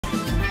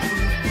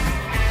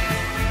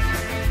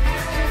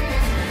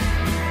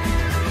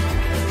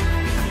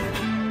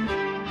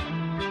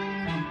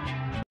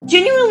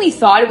genuinely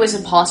thought it was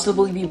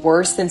impossible to be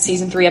worse than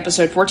Season 3,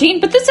 Episode 14,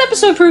 but this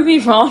episode proved me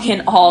wrong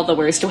in all the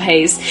worst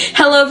ways.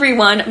 Hello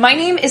everyone, my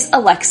name is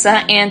Alexa,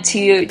 and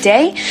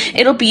today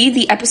it'll be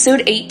the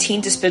Episode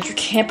 18 Disventure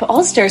Camp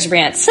All-Stars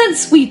rant.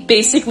 Since we've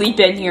basically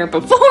been here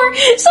before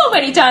so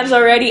many times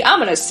already, I'm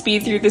gonna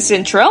speed through this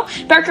intro.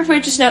 Background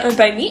footage is not owned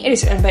by me, it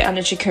is owned by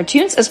Uninjured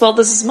Cartoons, as well.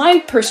 This is my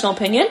personal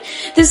opinion.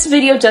 This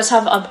video does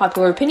have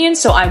unpopular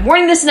opinions, so I'm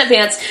warning this in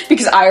advance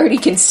because I already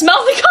can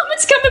smell the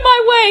comments coming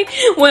my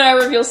way when I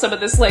reveal some of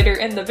this later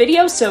in the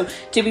video, so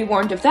do be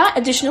warned of that.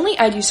 Additionally,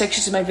 I do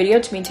sections of my video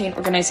to maintain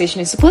organization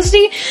and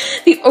simplicity.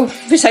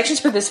 The sections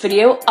for this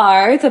video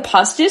are the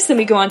positives, then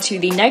we go on to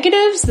the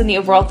negatives, then the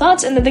overall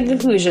thoughts, and then the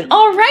conclusion.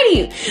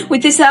 Alrighty,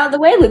 with this out of the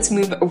way, let's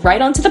move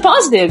right on to the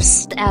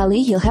positives. Allie,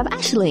 you'll have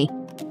Ashley.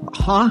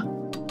 Huh?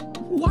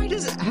 Why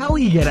does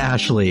Allie get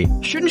Ashley?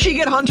 Shouldn't she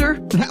get Hunter?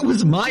 That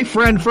was my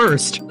friend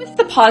first. With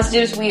the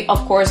positives, we of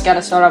course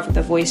gotta start off with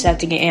the voice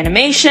acting and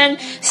animation.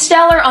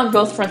 Stellar on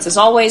both fronts as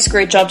always.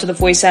 Great job to the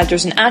voice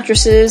actors and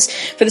actresses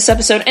for this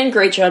episode, and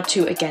great job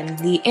to, again,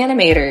 the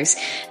animators.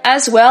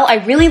 As well,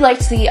 I really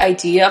liked the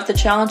idea of the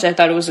challenge. I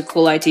thought it was a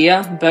cool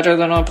idea. Better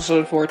than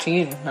episode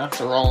 14,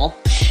 after all.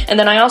 And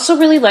then I also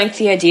really liked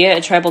the idea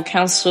at Tribal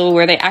Council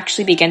where they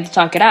actually began to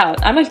talk it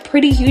out. I'm a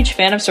pretty huge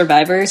fan of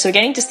Survivor, so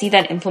getting to see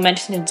that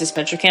implemented in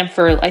Disventure Camp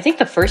for, I think,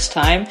 the first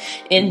time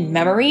in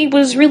memory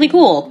was really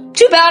cool.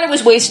 Too bad it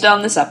was wasted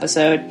on this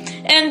episode.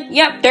 And,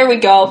 yep, there we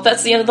go.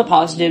 That's the end of the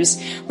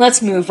positives.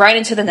 Let's move right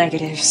into the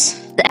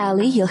negatives.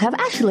 Allie, you'll have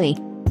Ashley.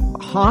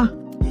 Huh?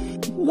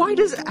 Why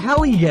does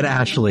Allie get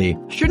Ashley?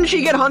 Shouldn't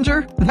she get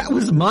Hunter? That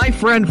was my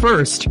friend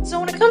first. So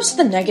when it comes to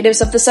the negatives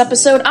of this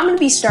episode, I'm going to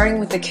be starting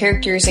with the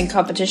characters in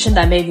competition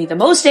that made me the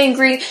most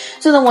angry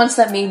to the ones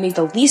that made me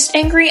the least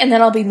angry, and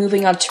then I'll be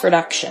moving on to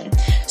production.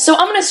 So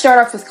I'm going to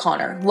start off with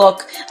Connor.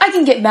 Look, I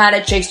can get mad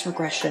at Jake's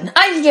regression.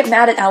 I can get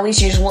mad at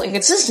Allie's usual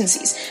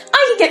inconsistencies.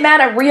 I can get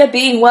mad at Rhea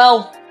being,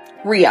 well,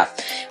 Rhea.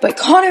 But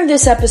Connor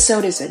this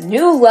episode is a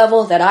new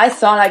level that I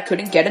thought I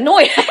couldn't get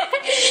annoyed at.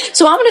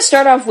 So I'm going to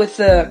start off with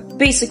the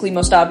basically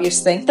most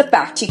obvious thing, the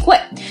fact he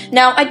quit.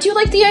 Now, I do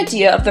like the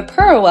idea of the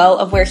parallel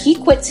of where he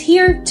quits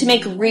here to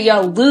make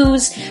Rhea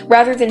lose,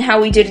 rather than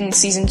how we did in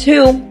Season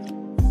 2,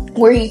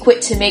 where he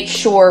quit to make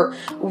sure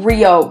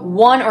Rhea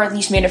won or at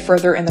least made it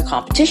further in the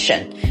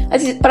competition.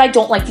 But I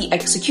don't like the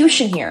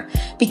execution here,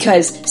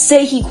 because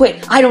say he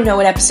quit, I don't know,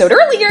 an episode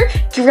earlier,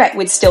 Grett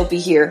would still be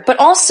here. But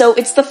also,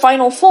 it's the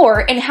Final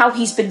Four and how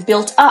he's been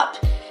built up.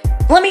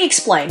 Let me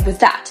explain with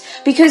that.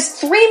 Because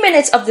 3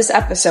 minutes of this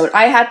episode,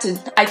 I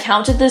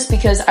counted this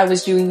because I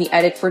was doing the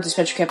edit for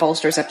Disventure Camp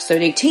All-Stars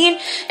episode 18,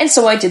 and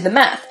so I did the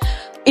math.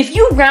 If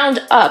you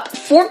round up,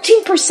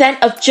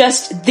 14% of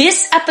just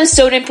this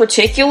episode in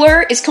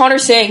particular is Connor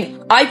saying,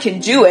 I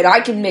can do it, I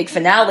can make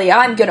finale,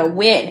 I'm gonna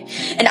win.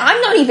 And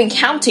I'm not even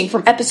counting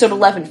from episode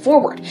 11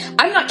 forward.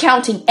 I'm not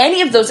counting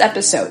any of those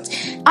episodes.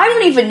 I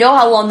don't even know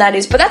how long that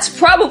is, but that's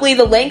probably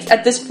the length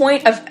at this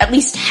point of at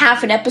least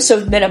half an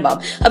episode minimum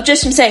of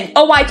just him saying,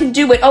 oh, I can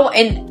do it, oh,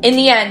 and in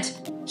the end,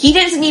 he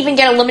doesn't even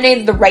get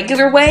eliminated the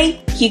regular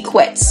way, he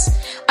quits.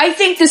 I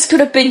think this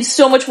could have been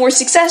so much more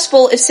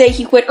successful if, say,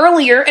 he quit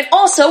earlier, and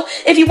also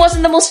if he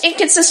wasn't the most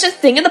inconsistent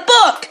thing in the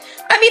book.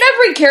 I mean,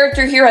 every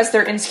character here has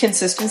their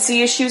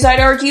inconsistency issues, I'd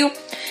argue.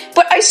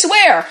 But I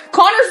swear,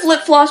 Connor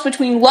flip-flops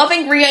between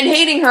loving Rhea and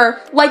hating her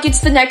like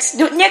it's the next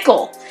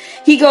nickel.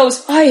 He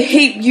goes, I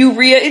hate you,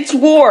 Rhea, it's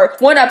war,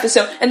 one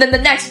episode, and then the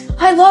next,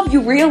 I love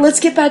you, Rhea, let's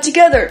get back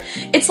together.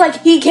 It's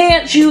like he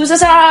can't choose a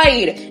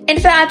side. In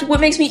fact,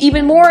 what makes me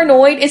even more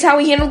annoyed is how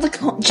he handled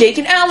the Jake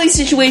and Allie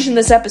situation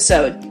this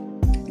episode.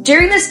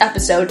 During this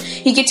episode,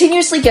 he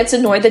continuously gets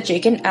annoyed that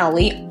Jake and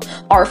Allie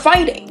are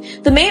fighting.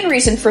 The main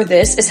reason for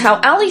this is how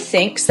Allie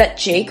thinks that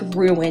Jake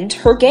ruined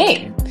her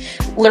game.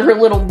 Her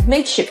little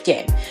makeshift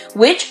game,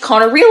 which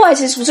Connor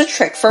realizes was a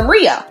trick from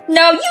Rhea.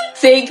 Now you'd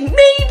think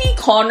maybe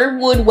Connor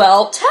would,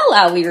 well, tell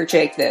Allie or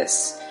Jake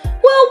this.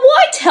 Well,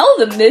 why tell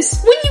them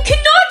this when you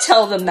cannot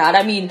tell them that?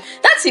 I mean,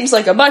 that seems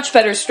like a much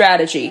better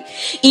strategy.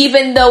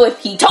 Even though if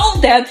he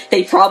told them,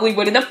 they probably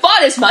wouldn't have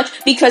fought as much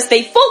because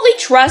they fully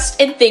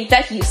trust and think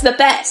that he's the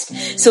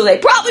best. So they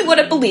probably would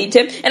have believed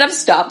him and have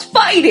stopped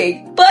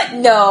fighting. But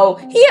no,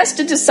 he has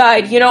to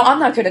decide, you know, I'm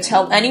not going to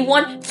tell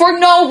anyone for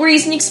no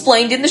reason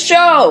explained in the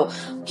show.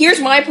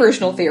 Here's my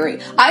personal theory.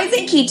 I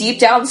think he deep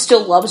down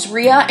still loves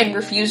Rhea and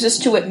refuses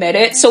to admit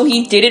it, so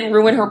he didn't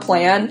ruin her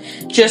plan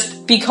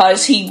just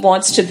because he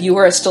wants to view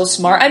her as still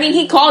smart. I mean,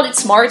 he called it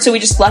smart, so he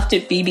just left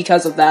it be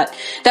because of that.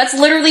 That's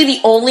literally the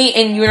only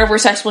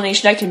in-universe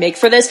explanation I can make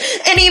for this,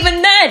 and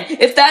even then,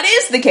 if that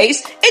is the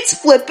case, it's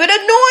flippin'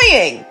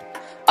 annoying!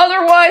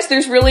 Otherwise,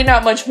 there's really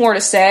not much more to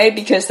say,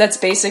 because that's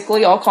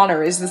basically all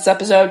Connor is this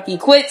episode. He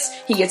quits,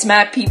 he gets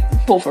mad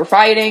people for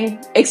fighting,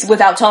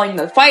 without telling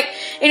them the fight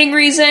any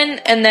reason,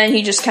 and then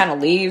he just kind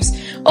of leaves.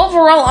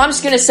 Overall, I'm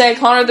just gonna say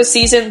Connor this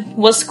season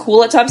was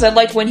cool at times. I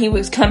liked when he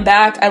was come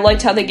back. I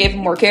liked how they gave him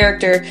more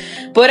character.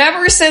 But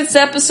ever since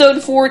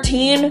episode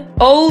 14,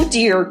 oh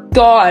dear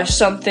gosh,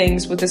 some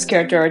things with this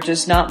character are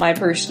just not my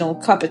personal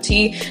cup of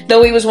tea,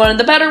 though he was one of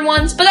the better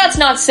ones, but that's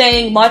not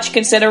saying much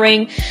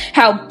considering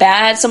how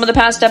bad some of the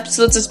past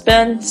episodes has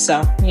been,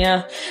 so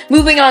yeah.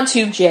 Moving on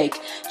to Jake.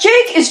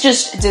 Jake is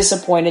just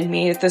disappointed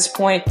me at this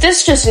point.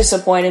 This just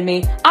disappointed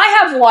me. I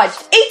have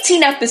watched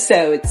 18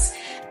 episodes.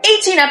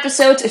 18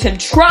 episodes of him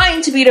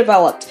trying to be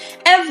developed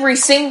every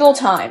single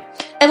time.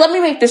 And let me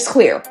make this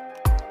clear.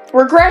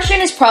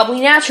 Regression is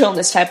probably natural in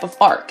this type of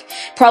arc,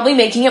 probably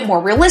making it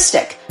more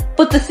realistic.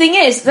 But the thing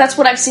is, that's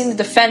what I've seen the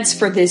defense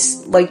for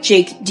this, like,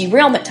 Jake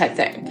derailment type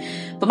thing.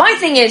 But my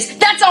thing is,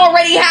 that's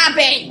already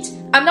happened!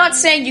 I'm not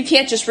saying you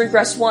can't just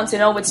regress once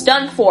and oh, it's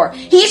done for.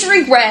 He's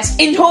regressed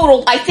in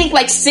total, I think,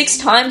 like 6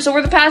 times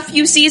over the past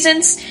few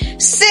seasons.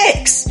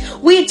 6!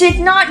 We did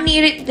not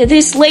need it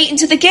this late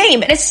into the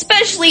game, and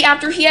especially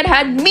after he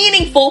had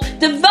meaningful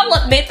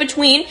development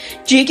between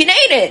Jake and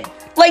Aiden.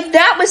 Like,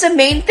 that was a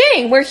main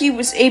thing, where he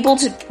was able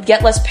to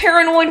get less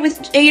paranoid with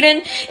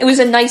Aiden. It was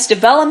a nice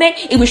development.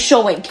 It was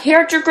showing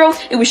character growth.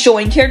 It was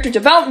showing character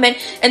development.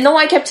 And though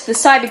I kept to the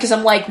side because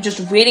I'm, like, just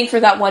waiting for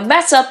that one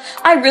mess up,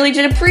 I really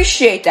did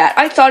appreciate that.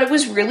 I thought it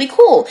was really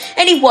cool.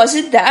 And he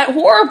wasn't that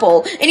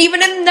horrible. And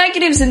even in the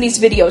negatives in these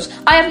videos,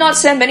 I have not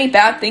said many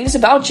bad things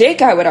about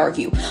Jake, I would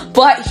argue.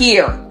 But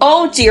here,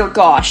 oh dear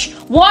gosh,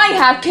 why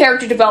have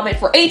character development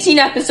for 18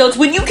 episodes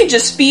when you can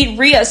just feed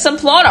Rhea some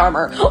plot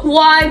armor?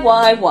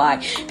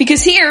 Why?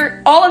 Because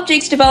here, all of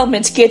Jake's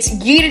developments gets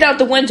yeeted out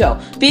the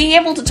window. Being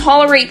able to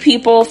tolerate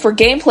people for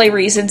gameplay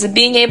reasons and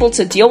being able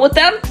to deal with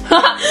them?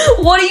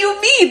 What do you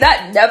mean?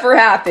 That never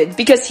happened.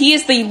 Because he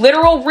is the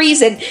literal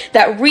reason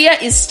that Rhea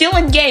is still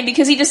in game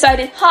because he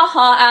decided,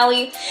 haha,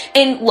 Allie.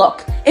 And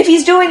look, if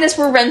he's doing this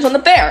for revenge on the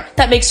bear,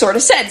 that makes sort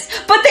of sense.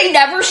 But they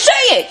never say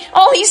it.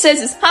 All he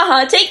says is,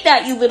 haha, take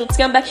that, you little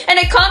scumbag. And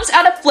it comes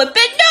out of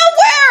flippin'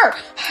 nowhere!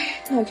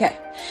 Okay.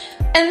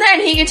 And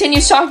then he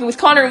continues talking with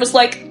Connor and was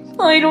like,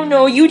 I don't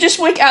know, you just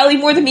like Allie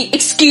more than me.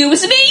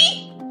 Excuse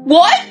me?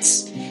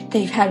 What?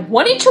 They've had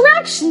one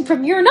interaction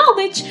from your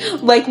knowledge,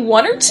 like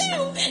 1 or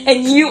 2,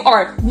 and you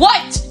are,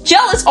 what?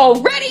 Jealous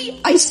already?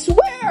 I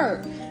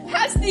swear!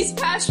 Has these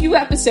past few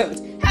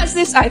episodes,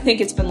 I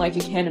think it's been like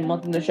a canon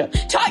month in the show,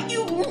 taught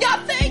you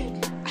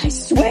nothing? I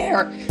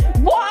swear.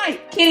 Why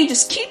can't he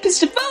just keep his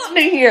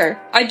development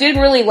here? I did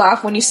really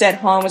laugh when he said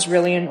Han was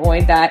really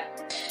annoyed that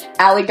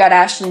Allie got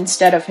Ashley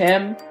instead of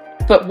him.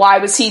 But why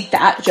was he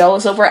that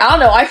jealous over it? I don't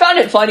know. I found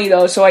it funny,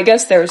 though, so I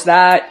guess there's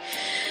that.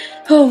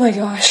 Oh my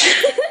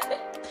gosh.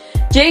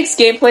 Jake's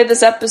gameplay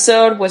this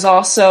episode was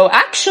also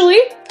actually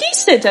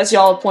decent, as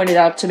y'all have pointed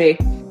out to me.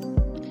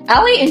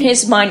 Allie, in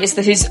his mind, is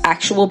his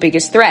actual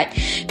biggest threat.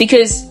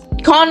 Because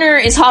Connor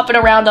is hopping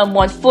around on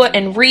 1 foot,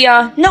 and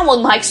Rhea, no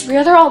one likes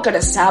Rhea. They're all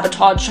gonna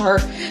sabotage her.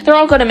 They're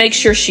all gonna make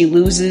sure she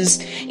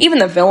loses. Even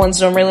the villains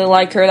don't really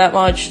like her that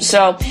much.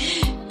 So,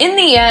 in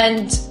the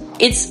end,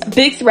 it's a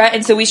big threat,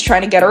 and so he's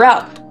trying to get her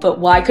out. But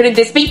why couldn't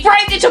this be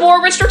framed into more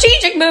of a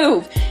strategic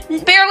move?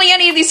 Barely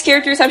any of these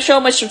characters have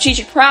shown much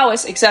strategic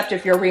prowess, except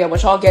if you're Rhea,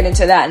 which I'll get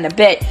into that in a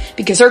bit,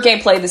 because her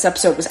gameplay this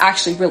episode was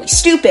actually really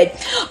stupid.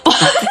 But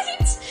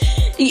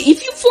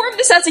if you form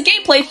this as a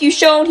gameplay, if you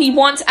showed he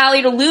wants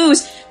Allie to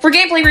lose for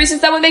gameplay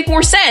reasons, that would make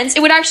more sense.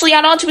 It would actually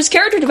add on to his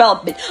character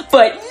development.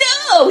 But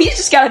no, he's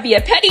just gotta be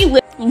a petty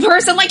little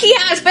person like he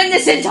has been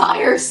this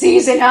entire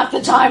season half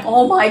the time.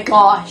 Oh my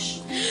gosh.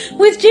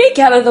 With Jake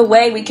out of the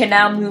way, we can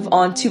now move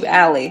on to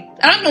Allie.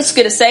 And I'm just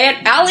gonna say it,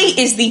 Allie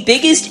is the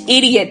biggest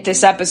idiot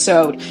this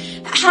episode.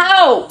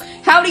 How?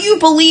 How do you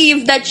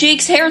believe that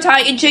Jake's hair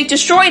tie and Jake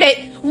destroyed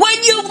it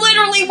when you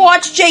literally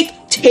watched Jake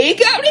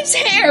take out his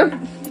hair?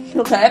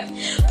 Okay.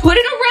 Put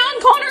it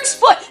around Connor's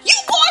foot. You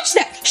watched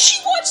that.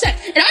 She watched that.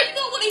 And I did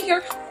not want to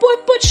hear,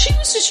 but she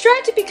was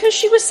distracted because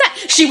she was sad.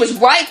 She was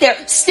right there,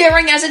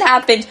 staring as it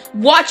happened,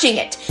 watching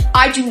it.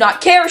 I do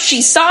not care.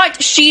 She saw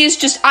it. She is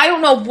just, I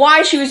don't know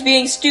why she was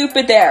being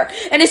stupid there.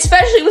 And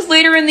especially with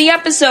later in the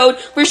episode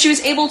where she was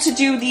able to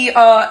do the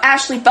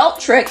Ashley belt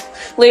trick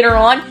later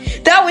on.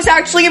 That was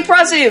actually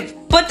impressive.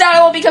 But that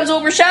all becomes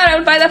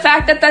overshadowed by the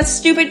fact that that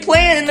stupid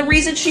plan and the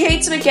reason she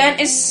hates him again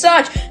is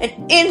such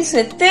an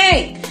innocent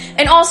thing.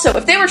 And also,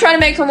 if they were trying to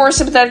make her more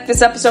sympathetic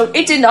this episode,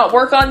 it did not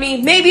work on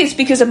me. Maybe it's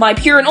because of my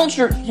pure and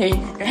ultra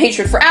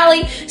hatred for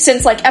Allie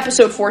since, like,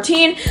 episode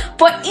 14.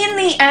 But in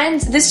the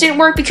end, this didn't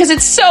work because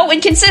it's so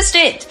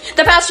inconsistent.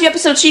 The past few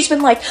episodes, she's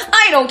been like,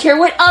 I don't care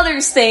what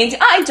others think.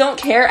 I don't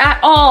care at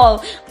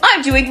all.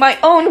 I'm doing my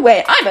own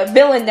way. I'm a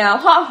villain now,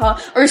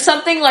 haha. Or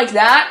something like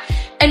that.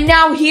 And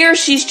now here,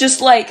 she's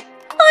just like,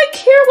 I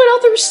care what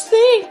others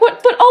think,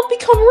 but I'll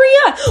become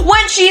Rhea.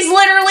 When she's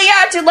literally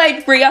acted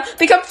like Rhea,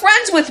 become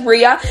friends with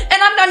Rhea, and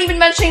I'm not even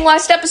mentioning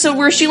last episode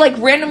where she, like,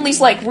 randomly's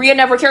like, Rhea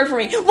never cared for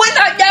me, when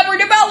that never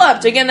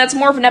developed. Again, that's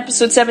more of an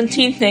episode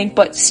 17 thing,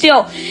 but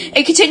still,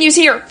 it continues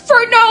here for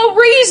no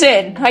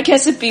reason. I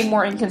guess it'd be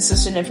more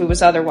inconsistent if it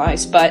was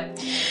otherwise, but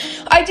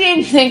I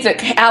did think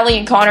that Allie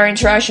and Connor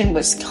interaction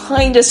was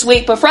kinda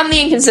sweet, but from the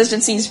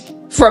inconsistencies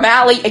from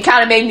Allie, it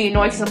kind of made me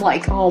annoyed because I'm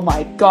like, oh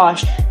my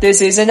gosh, this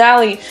isn't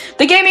Allie.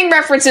 The gaming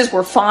references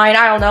were fine,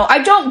 I don't know. I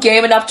don't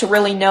game enough to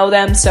really know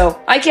them,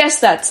 so I guess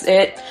that's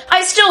it.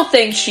 I still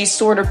think she's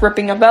sort of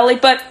ripping up Ellie,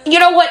 but you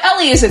know what?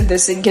 Ellie isn't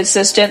this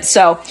inconsistent,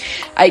 so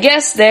I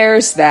guess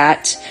there's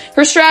that.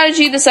 Her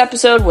strategy this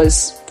episode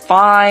was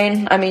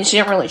fine. I mean, she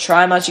didn't really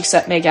try much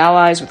except make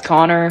allies with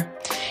Connor.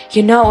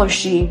 You know, if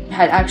she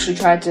had actually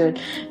tried to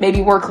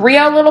maybe work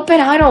Rhea a little bit,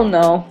 I don't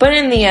know. But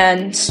in the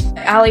end,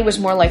 Allie was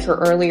more like her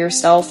earlier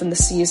self in the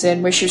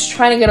season, where she was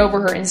trying to get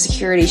over her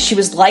insecurities. She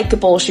was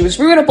likable, she was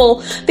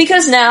rootable,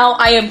 because now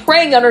I am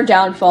praying on her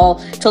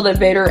downfall till the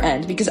bitter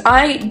end, because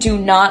I do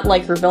not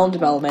like her villain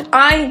development.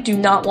 I do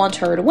not want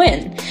her to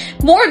win.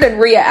 More than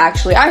Rhea,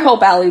 actually. I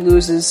hope Allie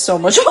loses so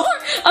much more.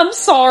 I'm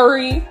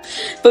sorry.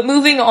 But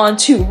moving on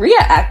to Rhea,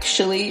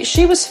 actually,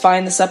 she was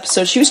fine this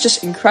episode. She was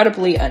just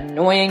incredibly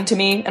annoying to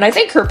me, and I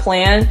think her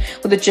plan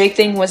with the Jake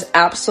thing was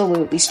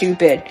absolutely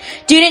stupid.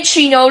 Didn't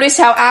she notice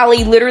how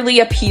Allie literally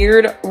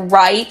appeared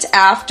right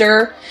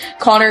after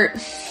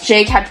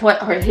Jake had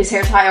put his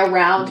hair tie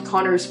around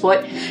Connor's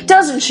foot?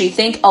 Doesn't she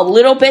think a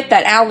little bit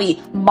that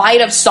Allie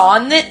might have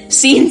seen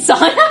this?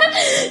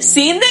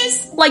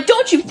 Like,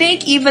 don't you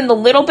think even the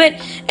little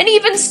bit? And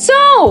even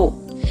so,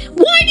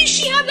 why does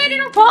she have that in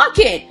her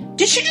pocket?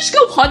 Did she just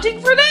go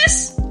hunting for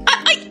this?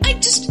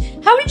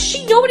 How did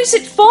she notice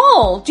it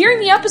fall? During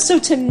the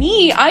episode, to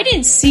me, I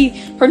didn't see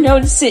her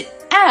notice it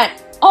at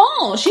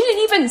all. She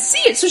didn't even see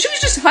it, so she was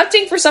just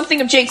hunting for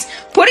something of Jake's,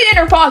 put it in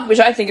her pocket,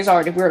 which I think is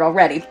already weird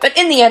already. But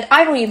in the end,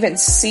 I don't even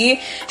see.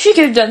 She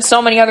could have done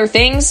so many other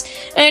things,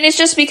 and it's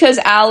just because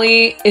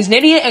Allie is an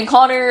idiot and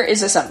Connor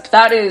is a simp.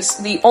 That is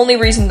the only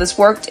reason this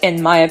worked,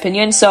 in my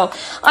opinion, so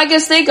I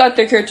guess they got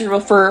their character role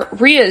for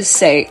Rhea's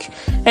sake.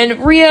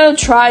 And Rhea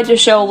tried to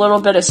show a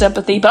little bit of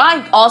sympathy, but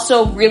I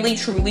also really,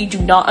 truly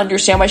do not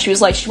understand why she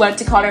was like, she went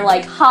to Connor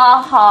like,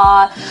 ha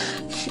ha,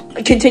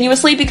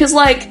 continuously, because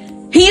like,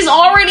 he's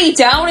already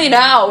down and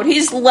out.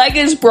 His leg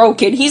is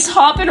broken. He's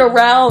hopping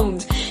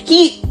around.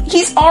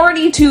 He's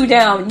already 2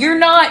 down.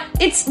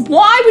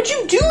 Why would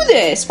you do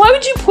this? Why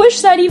would you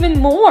push that even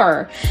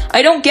more?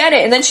 I don't get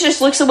it. And then she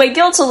just looks away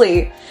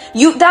guiltily.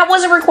 That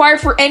wasn't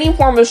required for any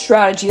form of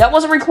strategy. That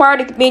wasn't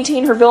required to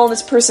maintain her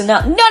villainous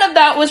personality. None of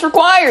that was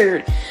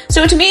required.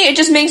 So to me, it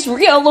just makes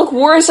Rhea look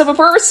worse of a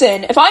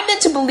person. If I'm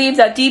meant to believe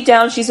that deep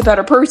down she's a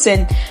better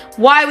person,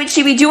 why would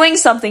she be doing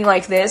something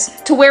like this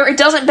to where it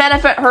doesn't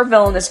benefit her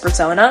villainous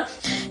persona?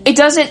 It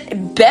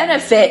doesn't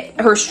benefit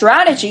her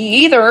strategy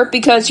either,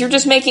 because you're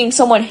just making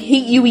someone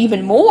hate you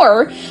even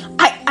more.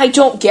 I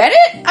don't get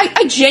it.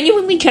 I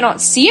genuinely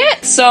cannot see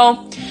it.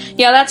 So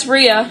yeah, that's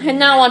Rhea. And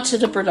now on to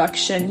the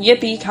production.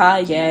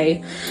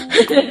 Yippee-ki-yay.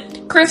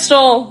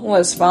 Crystal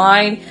was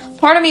fine.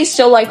 Part of me is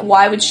still like,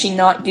 why would she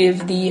not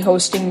give the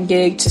hosting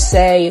gig to,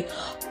 say,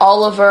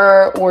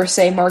 Oliver or,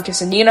 say,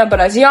 Marcus and Nina?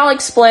 But as y'all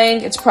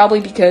explained, it's probably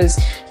because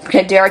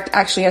Derek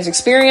actually has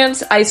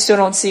experience. I still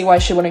don't see why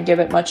she wouldn't give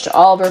it much to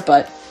Oliver,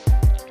 but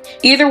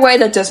either way,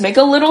 that does make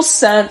a little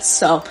sense,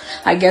 so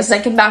I guess I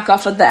can back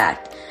off of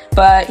that.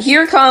 But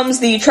here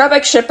comes the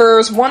Trebek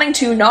shippers wanting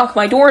to knock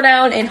my door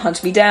down and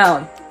hunt me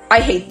down.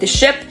 I hate this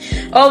ship.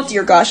 Oh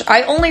dear gosh,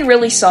 I only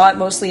really saw it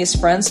mostly as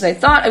friends, and I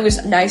thought it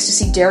was nice to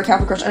see Derek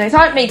have a crush, and I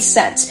thought it made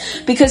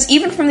sense, because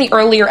even from the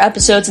earlier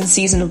episodes in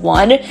season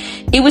 1,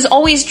 it was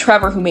always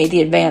Trevor who made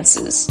the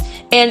advances.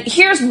 And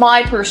here's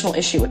my personal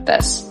issue with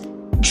this.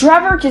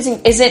 Trevor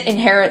isn't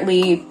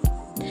inherently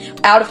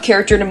out of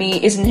character to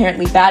me, isn't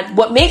inherently bad.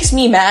 What makes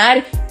me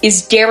mad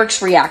is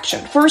Derek's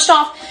reaction. First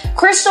off,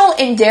 Crystal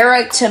and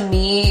Derek, to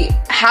me,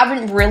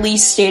 haven't really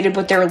stated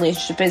what their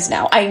relationship is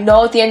now. I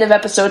know at the end of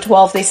episode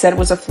 12 they said it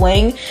was a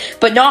fling,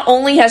 but not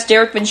only has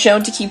Derek been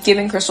shown to keep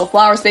giving Crystal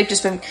flowers, they've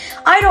just been,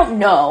 I don't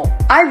know.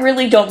 I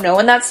really don't know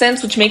in that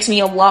sense, which makes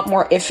me a lot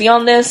more iffy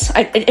on this.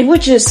 I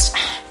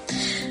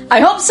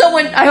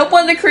hope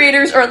one of the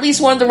creators, or at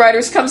least one of the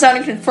writers, comes out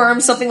and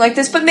confirms something like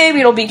this, but maybe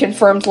it'll be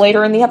confirmed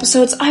later in the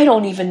episodes. I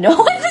don't even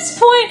know at this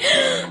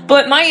point.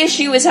 But my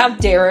issue is how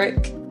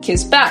Derek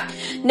is back.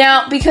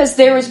 Now, because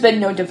there has been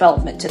no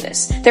development to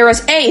this. There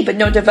is A, but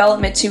no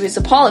development to his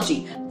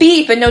apology.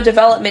 B, but no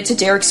development to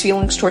Derek's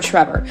feelings towards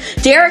Trevor.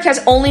 Derek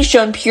has only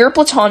shown pure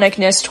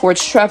platonicness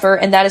towards Trevor,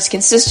 and that is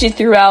consistent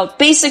throughout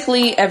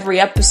basically every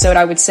episode,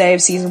 I would say,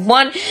 of season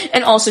 1,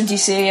 and also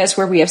DCAs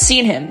where we have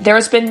seen him. There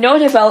has been no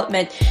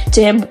development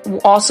to him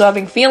also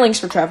having feelings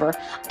for Trevor.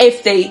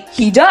 If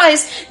he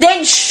does,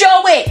 then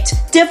show it!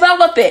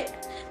 Develop it!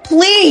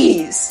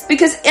 Please!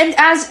 Because, and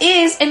as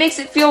is, it makes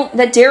it feel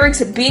that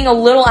Derek's being a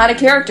little out of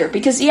character.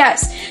 Because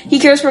yes, he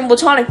cares for him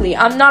platonically.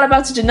 I'm not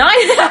about to deny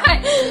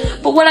that.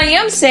 But what I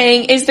am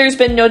saying is there's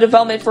been no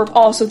development for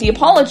also the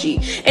apology.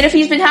 And if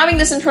he's been having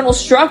this internal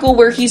struggle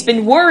where he's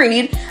been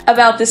worried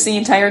about this the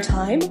entire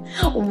time,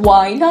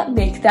 why not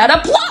make that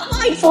a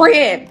plotline for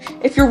him?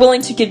 If you're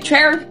willing to give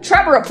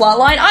Trevor a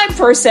plotline, I'd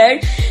first say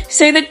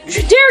that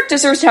Derek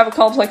deserves to have a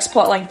complex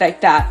plotline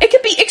like that. It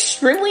could be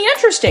extremely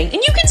interesting. And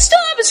you can still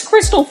have his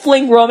Crystal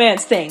fling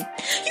romance thing.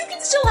 You can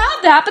still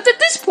have that, but at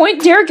this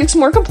point, Derek gets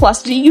more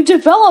complexity, you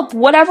develop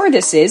whatever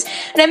this is,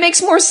 and it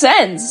makes more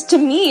sense. To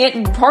me,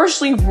 it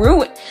partially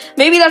ruined.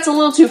 Maybe that's a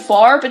little too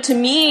far, but to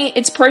me,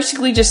 it's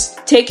basically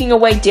just taking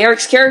away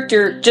Derek's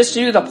character just to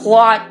do the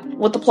plot,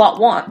 what the plot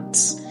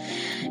wants.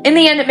 In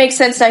the end, it makes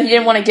sense that he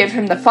didn't want to give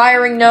him the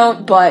firing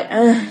note, but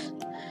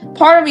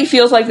part of me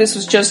feels like this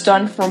was just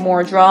done for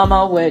more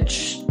drama,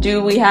 which,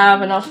 do we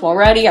have enough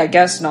already? I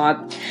guess not.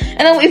 And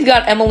then we've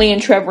got Emily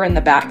and Trevor in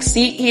the back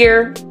seat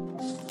here.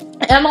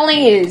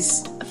 Emily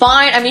is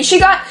fine. I mean, she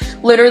got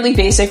literally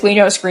basically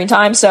no screen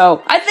time,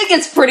 so I think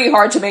it's pretty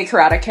hard to make her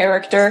out of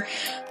character.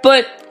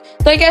 But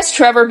I guess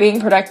Trevor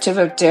being protective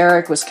of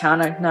Derek was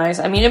kind of nice.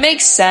 I mean, it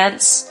makes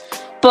sense.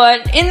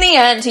 But in the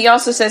end, he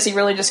also says he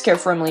really just cared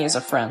for Emily as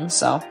a friend,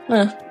 so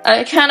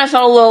I kind of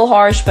felt a little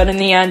harsh, but in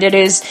the end, it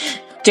is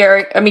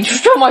Derek,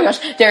 oh my gosh,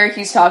 Derek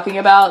he's talking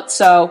about,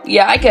 so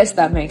yeah, I guess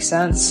that makes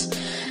sense.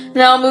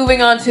 Now,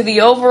 moving on to the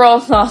overall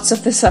thoughts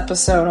of this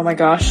episode, oh my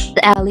gosh.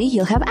 Allie,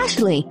 you'll have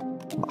Ashley.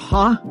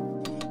 Huh?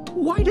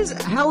 Why does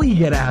Allie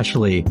get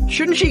Ashley?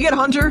 Shouldn't she get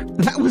Hunter?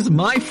 That was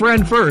my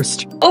friend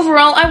first.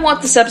 Overall, I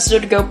want this episode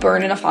to go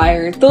burn in a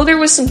fire. Though there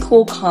was some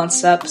cool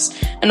concepts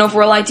and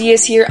overall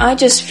ideas here, I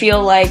just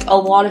feel like a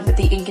lot of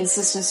the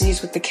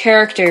inconsistencies with the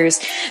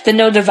characters, the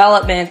no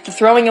development, the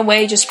throwing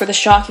away just for the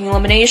shocking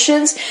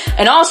eliminations,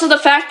 and also the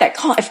fact that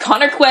if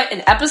Connor quit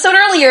an episode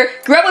earlier,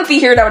 Grett would be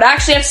here and I would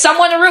actually have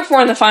someone to root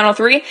for in the final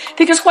three,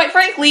 because quite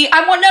frankly,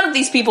 I want none of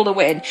these people to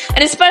win,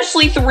 and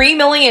especially $3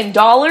 million.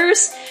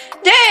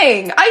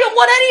 Dang, I don't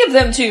want any of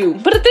them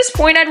to. But at this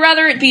point, I'd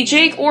rather it be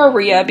Jake or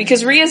Rhea,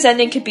 because Rhea's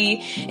ending could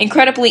be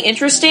incredibly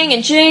interesting,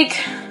 and Jake,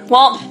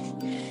 well,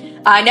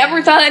 I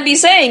never thought I'd be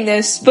saying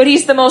this, but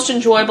he's the most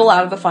enjoyable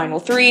out of the final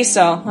three,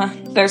 so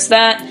there's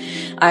that.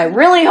 I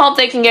really hope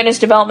they can get his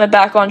development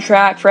back on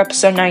track for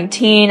episode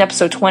 19,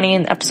 episode 20,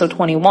 and episode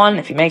 21,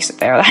 if he makes it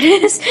there, that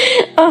is.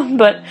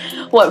 But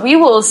what we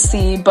will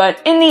see, but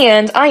in the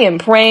end, I am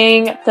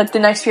praying that the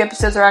next few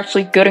episodes are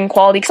actually good in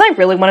quality, because I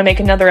really want to make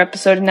another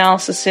episode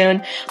analysis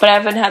soon, but I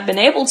haven't been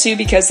able to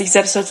because these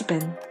episodes have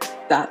been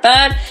that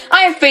bad.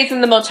 I have faith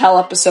in the motel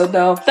episode,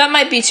 though. That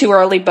might be too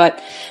early,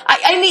 but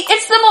I mean,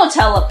 it's the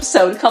motel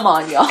episode, come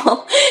on,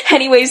 y'all.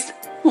 Anyways,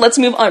 let's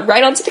move on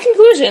right on to the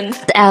conclusion.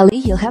 Allie,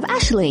 you'll have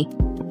Ashley.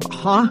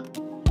 Huh?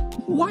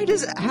 Why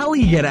does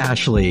Allie get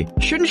Ashley?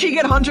 Shouldn't she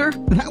get Hunter?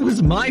 That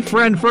was my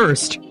friend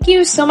first. Thank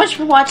you so much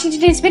for watching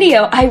today's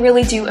video. I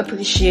really do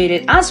appreciate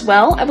it. As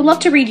well, I would love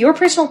to read your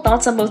personal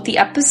thoughts on both the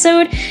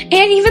episode and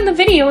even the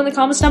video in the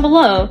comments down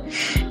below.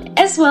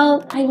 As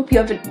well, I hope you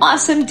have an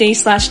awesome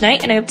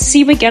day/night, and I hope to see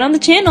you again on the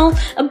channel.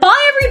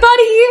 Bye,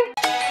 everybody!